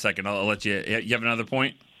about that in a second. I'll let you. You have another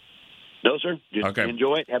point? No, sir. Just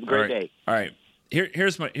enjoy it. Have a great day. All right.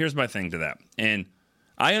 Here's my thing to that, and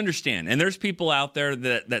I understand. And there's people out there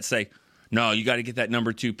that say, no, you got to get that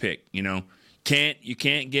number 2 pick. You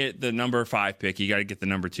can't get the number 5 pick. You got to get the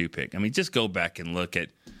number 2 pick. Just go back and look at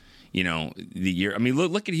the year.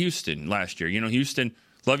 Look at Houston last year. Houston.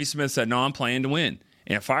 Lovie Smith said, no, I'm playing to win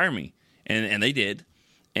and fire me, and they did.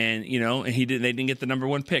 And and they didn't get the number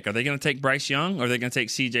 1 pick. Are they going to take Bryce Young or are they going to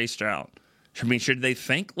take C.J. Stroud? Should they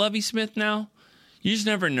thank Lovie Smith now? You just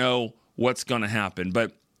never know what's going to happen.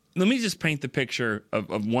 But let me just paint the picture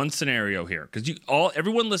of one scenario here, because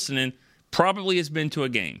everyone listening probably has been to a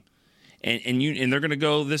game, and they're going to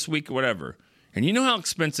go this week or whatever. And you know how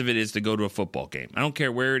expensive it is to go to a football game. I don't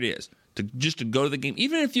care where it is to go to the game,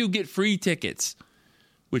 even if you get free tickets,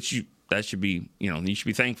 which you should be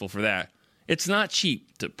thankful for that. It's not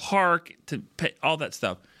cheap to park, to pay, all that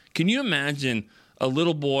stuff. Can you imagine a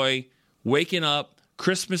little boy waking up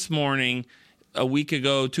Christmas morning a week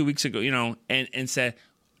ago, 2 weeks ago, and said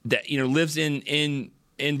that, lives in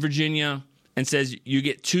Virginia and says you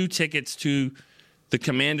get 2 tickets to the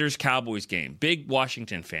Commanders-Cowboys game. Big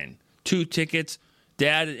Washington fan. 2 tickets.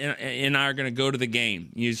 Dad and I are going to go to the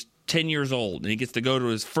game. He's 10 years old, and he gets to go to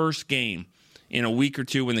his first game in a week or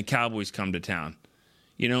two when the Cowboys come to town.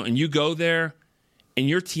 And you go there, and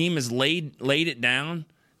your team has laid it down.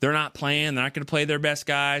 They're not playing. They're not going to play their best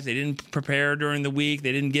guys. They didn't prepare during the week.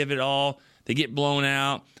 They didn't give it all. They get blown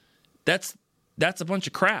out. That's a bunch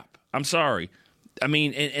of crap. I'm sorry.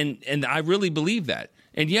 And I really believe that.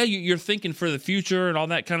 And yeah, you're thinking for the future and all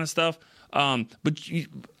that kind of stuff. But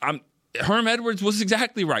Herm Edwards was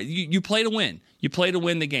exactly right. You play to win. You play to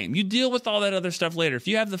win the game. You deal with all that other stuff later. If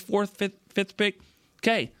you have the 4th, 5th pick,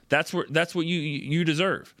 okay, that's what you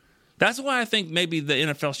deserve. That's why I think maybe the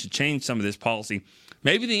NFL should change some of this policy.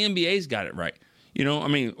 Maybe the NBA's got it right.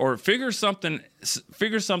 Or figure something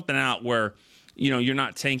out where you're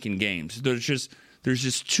not tanking games. There's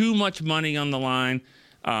just too much money on the line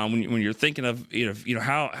when you're thinking of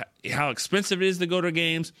how expensive it is to go to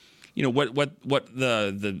games. What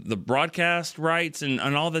the broadcast rights and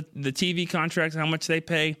all the TV contracts, how much they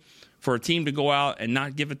pay for a team to go out and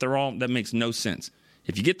not give it their all. That makes no sense.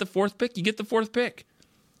 If you get the fourth pick, you get the fourth pick.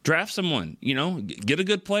 Draft someone, get a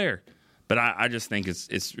good player. But I just think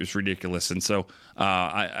it's ridiculous. And so,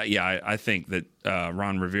 I think that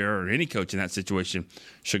Ron Rivera or any coach in that situation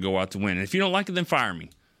should go out to win. And if you don't like it, then fire me.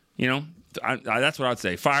 That's what I'd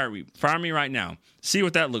say. Fire me right now. See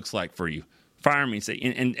what that looks like for you. Fire me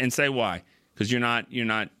and say why. Because you're not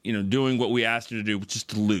doing what we asked you to do, which is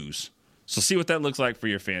to lose. So see what that looks like for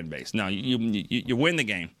your fan base. No, you win the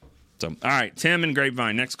game. So all right, Tim and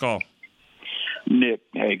Grapevine, next call. Nick,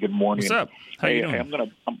 hey, good morning. What's up? How you doing? Hey,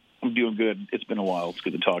 I'm doing good. It's been a while. It's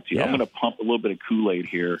good to talk to you. Yeah. I'm going to pump a little bit of Kool-Aid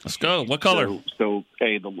here. Let's go. What color? So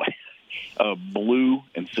hey, the blue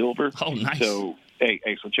and silver. Oh, nice. So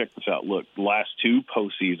so check this out. Look, the last two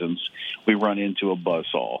postseasons, we run into a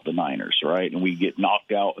buzzsaw, the Niners, right? And we get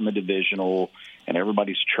knocked out in the divisional, and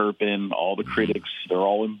everybody's chirping. All the critics, they're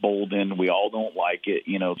all emboldened. We all don't like it.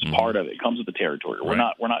 It's part of it. It comes with the territory. We're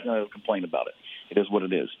not going to complain about it. It is what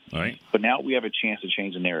it is. All right. But now we have a chance to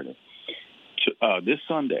change the narrative. This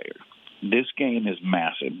Sunday, this game is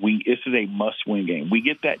massive. This is a must-win game. We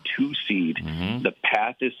get that 2 seed. Mm-hmm. The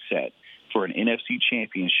path is set for an NFC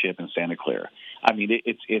championship in Santa Clara. I mean,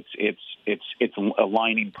 it's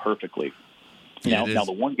aligning perfectly. Yeah, now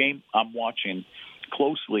the one game I'm watching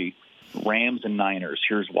closely, Rams and Niners.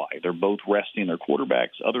 Here's why: they're both resting their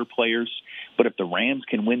quarterbacks, other players. But if the Rams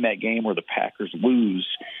can win that game or the Packers lose,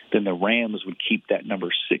 then the Rams would keep that number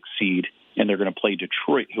 6 seed. And they're going to play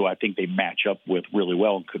Detroit, who I think they match up with really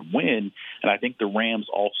well and could win. And I think the Rams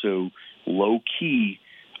also, low-key,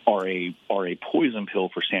 are a poison pill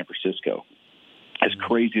for San Francisco. As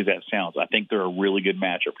crazy as that sounds, I think they're a really good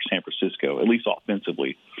matchup for San Francisco, at least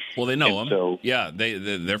offensively. Well, they know them. So, yeah,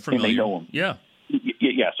 they're familiar. And they know them. Yeah.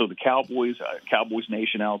 Yeah, so the Cowboys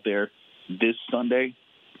Nation out there, this Sunday,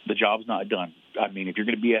 the job's not done. I mean, if you're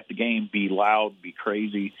going to be at the game, be loud, be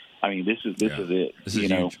crazy. I mean, this is it. This is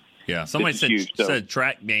huge. Yeah, somebody said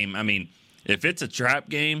trap game. I mean, if it's a trap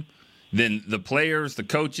game, then the players, the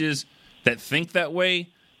coaches that think that way,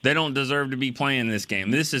 they don't deserve to be playing this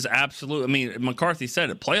game. This is absolute. I mean, McCarthy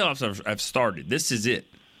said it. Playoffs have started. This is it.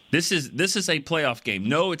 This is a playoff game.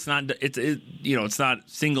 No, it's not. It's not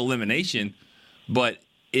single elimination, but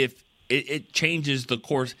if it changes the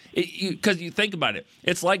course, because you think about it,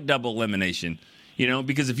 it's like double elimination.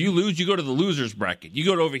 Because if you lose, you go to the losers bracket. You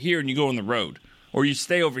go over here and you go on the road. Or you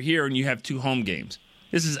stay over here and you have 2 home games.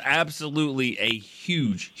 This is absolutely a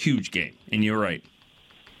huge, huge game. And you're right.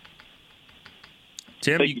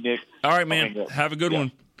 Tim, thank you, Nick. All right, man. Have a good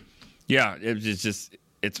one. Yeah,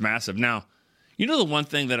 it's massive. Now, the one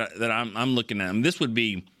thing that I'm looking at, and this would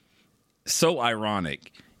be so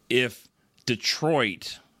ironic if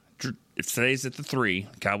Detroit stays at the 3,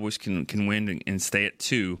 Cowboys can win and stay at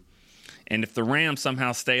 2, and if the Rams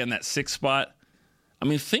somehow stay in that 6th spot, I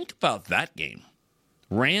mean, think about that game.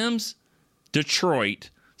 Rams, Detroit,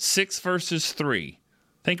 6 versus 3.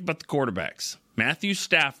 Think about the quarterbacks. Matthew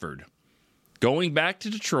Stafford, going back to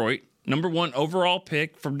Detroit, number 1 overall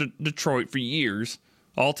pick from Detroit for years,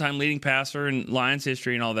 all-time leading passer in Lions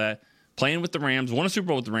history and all that, playing with the Rams, won a Super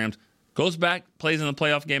Bowl with the Rams, goes back, plays in the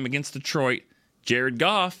playoff game against Detroit. Jared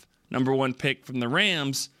Goff, number 1 pick from the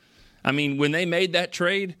Rams. I mean, when they made that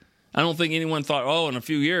trade, I don't think anyone thought, in a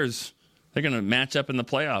few years they're going to match up in the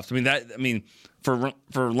playoffs. I mean, for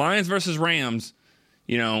Lions versus Rams,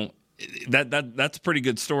 that's a pretty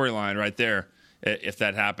good storyline right there. If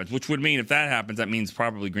that happens, which would mean if that happens, that means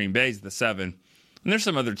probably Green Bay's the 7, and there's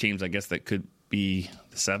some other teams I guess that could be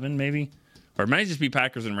the 7 maybe, or it might just be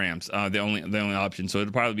Packers and Rams. The only option. So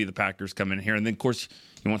it'll probably be the Packers coming in here, and then of course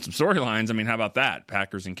you want some storylines. I mean, how about that?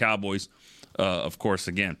 Packers and Cowboys, of course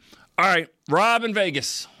again. All right, Rob in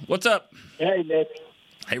Vegas, what's up? Hey, Nick.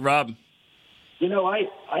 Hey, Rob.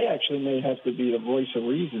 I actually may have to be the voice of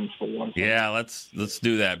reason for one thing. Yeah, let's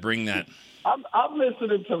do that. Bring that. I'm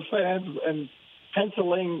listening to fans and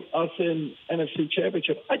penciling us in NFC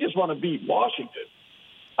Championship. I just want to beat Washington.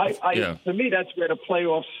 To me, that's where the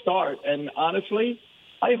playoffs start. And honestly,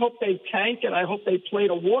 I hope they tank and I hope they play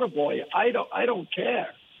the water boy. I don't care.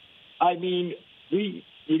 I mean,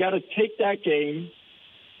 you got to take that game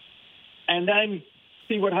and then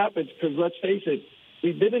see what happens. Because let's face it,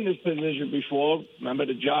 we've been in this position before. Remember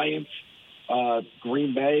the Giants,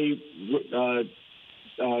 Green Bay,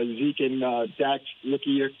 Zeke and Dak's rookie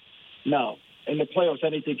year? No. In the playoffs,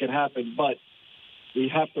 anything can happen, but we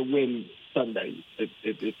have to win Sunday.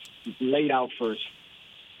 It's laid out first.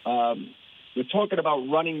 We're talking about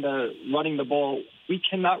running the ball. We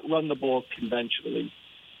cannot run the ball conventionally.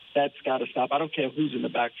 That's got to stop. I don't care who's in the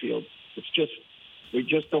backfield. We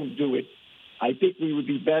just don't do it. I think we would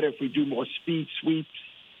be better if we do more speed sweeps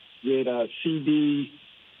with CD,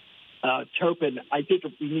 Turpin. I think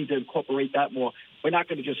we need to incorporate that more. We're not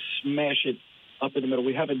going to just smash it up in the middle.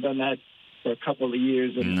 We haven't done that for a couple of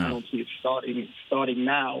years, and I don't see it starting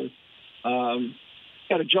now.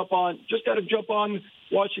 Got to jump on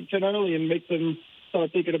Washington early and make them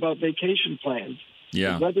start thinking about vacation plans.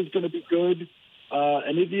 Yeah, the weather's going to be good,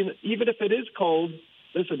 and even if it is cold,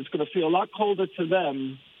 listen, it's going to feel a lot colder to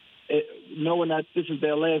them, knowing that this is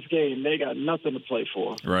their last game. They got nothing to play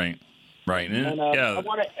for. Right. And I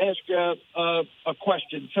want to ask you a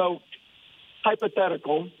question. So,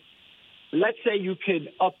 hypothetical. Let's say you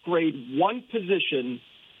could upgrade one position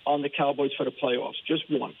on the Cowboys for the playoffs, just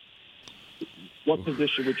one. What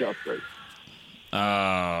position would you upgrade?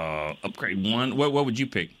 Upgrade one. What would you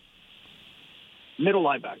pick? Middle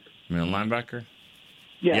linebacker. Middle linebacker?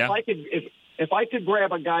 Yeah. If I could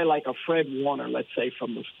grab a guy like a Fred Warner, let's say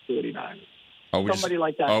from the 49ers. Somebody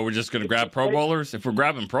like that. Oh, we're just going to grab Pro Bowlers? If we're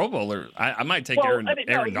grabbing Pro Bowlers, I might take Aaron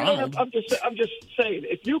Donald. I'm just saying,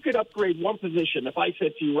 if you could upgrade one position, if I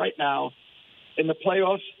said to you right now, in the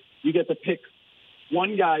playoffs, you get to pick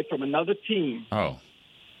one guy from another team. Oh.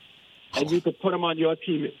 And you could put him on your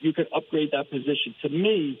team. You could upgrade that position. To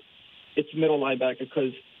me, it's middle linebacker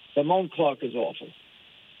because Damone Clark is awful.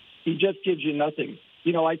 He just gives you nothing.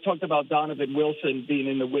 You know, I talked about Donovan Wilson being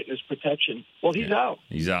in the witness protection. Well, he's out.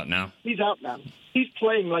 He's out now. He's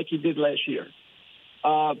playing like he did last year.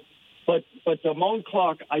 But Damone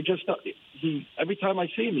Clark, I just thought every time I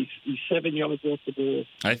see him, he's 7 yards off the ball.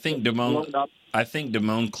 I think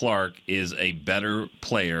Damone Clark is a better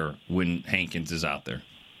player when Hankins is out there.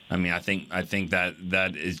 I mean, I think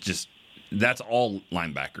that is just that's all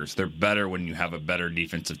linebackers. They're better when you have a better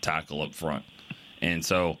defensive tackle up front, and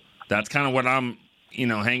so that's kind of what I'm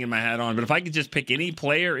hanging my hat on. But if I could just pick any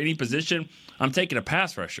player, any position, I'm taking a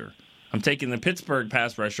pass rusher. I'm taking the Pittsburgh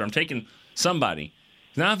pass rusher. I'm taking somebody.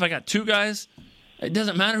 Now, if I got two guys, it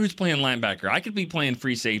doesn't matter who's playing linebacker. I could be playing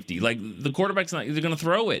free safety. Like, the quarterback's not, they're going to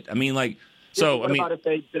throw it. I mean, like, so, what about if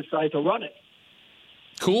they decide to run it?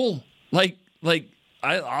 Cool.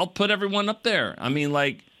 I'll put everyone up there. I mean,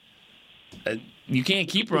 you can't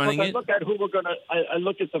keep running it. I look at who we're going to – I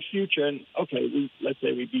look at the future, and, okay, let's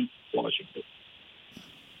say we beat Washington.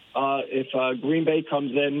 If Green Bay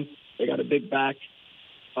comes in, they got a big back,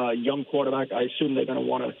 young quarterback. I assume they're going to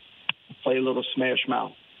want to play a little smash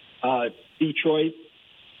mouth. Detroit,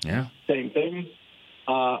 same thing.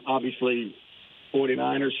 Obviously,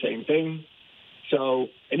 49ers, same thing. So,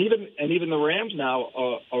 and even the Rams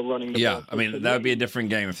now are running the ball. I mean, that would be a different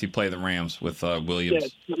game if you play the Rams with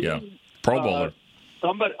Williams. Pro Bowler.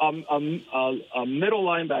 Somebody, a middle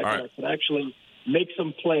linebacker that can actually make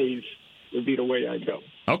some plays would be the way I'd go.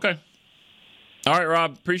 Okay. All right,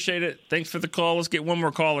 Rob. Appreciate it. Thanks for the call. Let's get one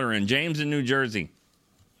more caller in. James in New Jersey.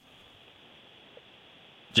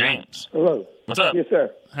 James. Hello. What's up? Yes,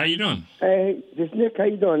 sir. How you doing? Hey, this is Nick. How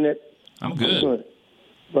you doing, Nick? I'm good.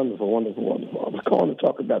 Wonderful. I was calling to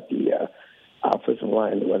talk about the offensive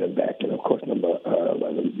line, the running back, and, of course,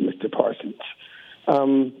 Mr. Parsons.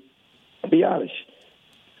 Be honest.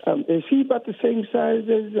 Is he about the same size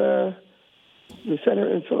as the center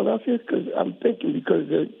in Philadelphia? Because I'm thinking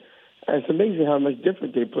it's amazing how much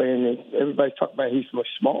different they play, and everybody's talking about he's much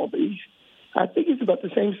smaller, but I think he's about the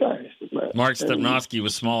same size. Mark Stepnoski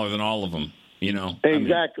was smaller than all of them.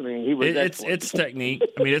 Exactly. I mean, it's technique.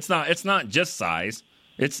 I mean, it's not just size.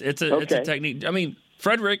 It's a technique. I mean,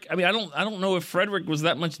 Frederick. I mean, I don't know if Frederick was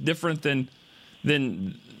that much different than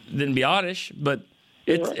Biotish, but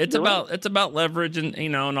it's about leverage and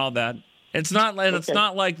and all that. It's not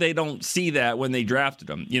like they don't see that when they drafted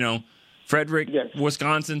him. Frederick,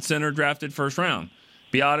 Wisconsin center, drafted first round.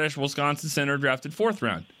 Biotish, Wisconsin center, drafted fourth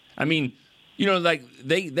round. I mean,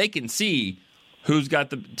 they can see who's got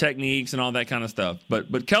the techniques and all that kind of stuff.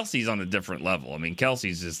 But Kelsey's on a different level. I mean,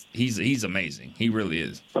 Kelsey's he's amazing. He really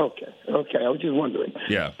is. Okay. I was just wondering.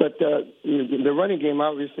 Yeah. But the running game,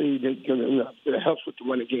 obviously, it helps with the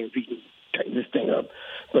running game if you can tighten this thing up.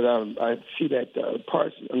 But I see that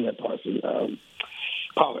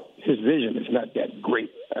Pollard, his vision is not that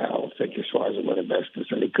great. I don't think as far as the running back's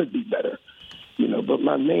concerned. It could be better. But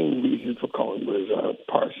my main reason for calling was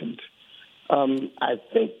Parsons. I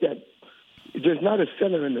think that there's not a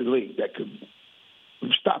center in the league that could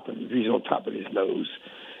stop him if he's on top of his nose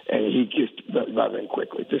and he gets running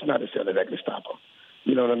quickly. There's not a center that can stop him.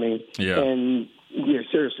 You know what I mean? Yeah. And,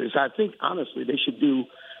 seriously. So I think, honestly, they should do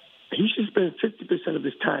he should spend 50% of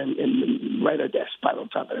his time right at that spot on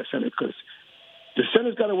top of that center, because the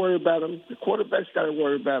center's got to worry about him, the quarterback's got to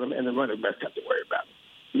worry about him, and the running back's got to worry about him.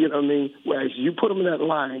 You know what I mean? Whereas you put him in that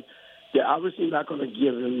line, they're obviously not going to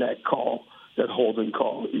give him that call, that holding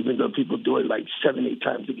call, even though people do it like 7-8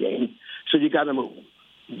 times a game. So you got to move.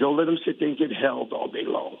 Don't let him sit there and get held all day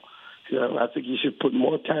long. You know, I think you should put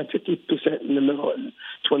more time, 50% in the middle and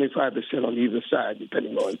 25% on either side,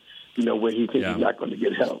 depending on, you know, where he thinks he's not going to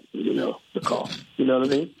get held, you know, the call. You know what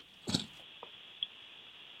I mean?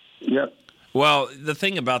 Yep. Well, the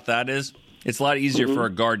thing about that is it's a lot easier for a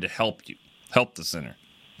guard to help the center.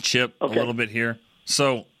 Chip a little bit here.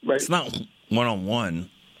 So it's not one-on-one.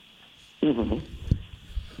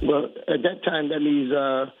 Mm-hmm. Well, at that time, that means,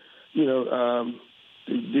 you know,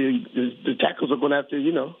 the tackles are going to have to,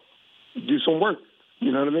 you know, do some work.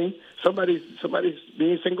 You know what I mean? Somebody's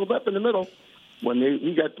being singled up in the middle when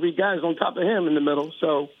you got 3 guys on top of him in the middle.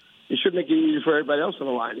 So it should make it easy for everybody else on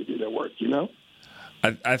the line to do their work, you know?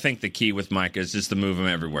 I think the key with Micah is just to move him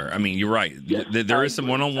everywhere. I mean, you're right. Yeah, there is some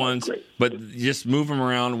one-on-ones, but just move him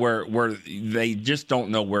around where they just don't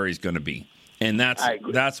know where he's going to be. And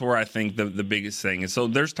that's where I think the biggest thing is. So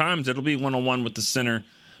there's times it'll be one-on-one with the center,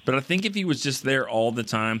 but I think if he was just there all the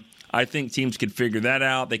time, I think teams could figure that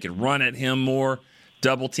out. They could run at him more,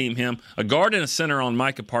 double team him. A guard and a center on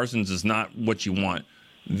Micah Parsons is not what you want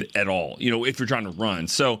at all, you know, if you're trying to run.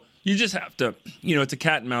 So you just have to, you know, it's a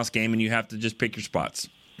cat and mouse game, and you have to just pick your spots.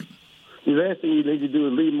 The last thing you need to do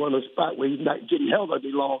is leave him on a spot where he's not getting held all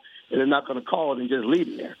day long, and they're not going to call it and just leave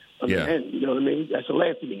him there. You know what I mean? That's the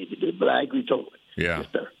last thing you need to do, but I agree totally. Yeah. Yes,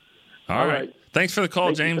 sir. All right. Thanks for the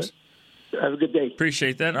call, James. Have a good day.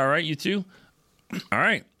 Appreciate that. All right, you too. All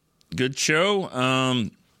right. Good show.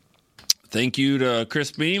 Thank you to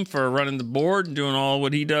Chris Beam for running the board and doing all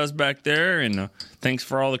what he does back there. And thanks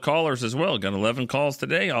for all the callers as well. Got 11 calls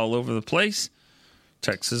today, all over the place.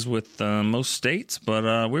 Texas with most states,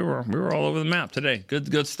 but we were all over the map today.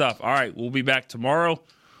 Good stuff. All right, we'll be back tomorrow.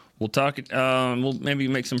 We'll talk. We'll maybe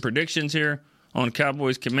make some predictions here on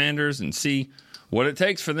Cowboys Commanders and see what it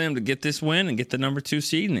takes for them to get this win and get the number 2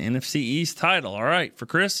 seed in the NFC East title. All right, for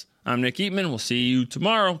Chris, I'm Nick Eatman. We'll see you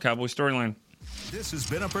tomorrow. Cowboys Storyline. This has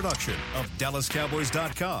been a production of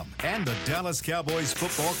DallasCowboys.com and the Dallas Cowboys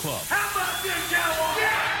Football Club. How about this, Cowboys?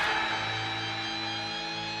 Yeah!